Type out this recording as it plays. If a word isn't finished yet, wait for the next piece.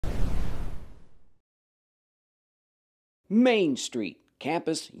Main Street,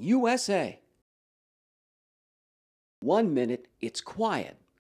 Campus, USA. 1 minute, it's quiet.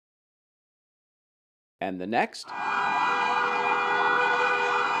 And the next?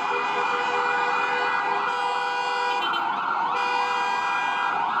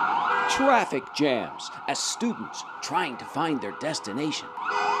 Traffic jams as students trying to find their destination.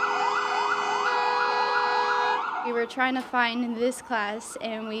 We were trying to find this class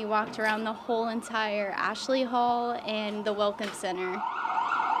and we walked around the whole entire Ashley Hall and the Welcome Center,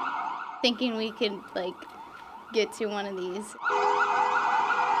 thinking we could get to one of these.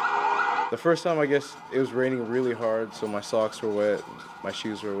 The first time, I guess, it was raining really hard, so my socks were wet, my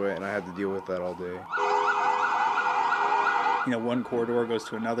shoes were wet, and I had to deal with that all day. You know, one corridor goes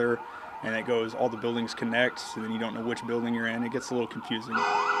to another, and it goes, all the buildings connect, so then you don't know which building you're in. It gets a little confusing.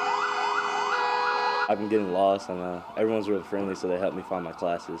 I've been getting lost, and everyone's really friendly, so they help me find my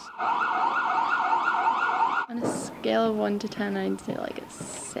classes. On a scale of 1 to 10, I'd say like a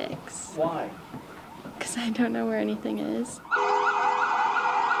 6. Why? Because I don't know where anything is.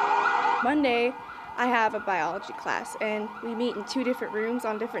 Monday, I have a biology class, and we meet in 2 different rooms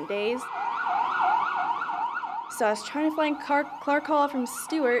on different days. So I was trying to find Clark Hall from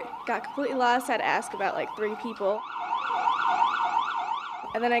Stewart, got completely lost, had to ask about 3 people.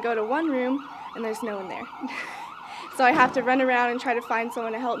 And then I go to one room, and there's no one there. So I have to run around and try to find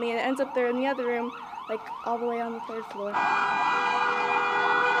someone to help me, and it ends up there in the other room, all the way on the 3rd floor.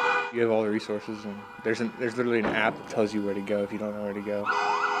 You have all the resources, and there's literally an app that tells you where to go if you don't know where to go.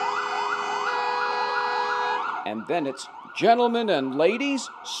 And then it's, gentlemen and ladies,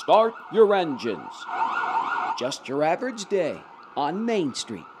 start your engines. Just your average day on Main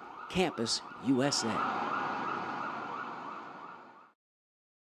Street, Campus, USA.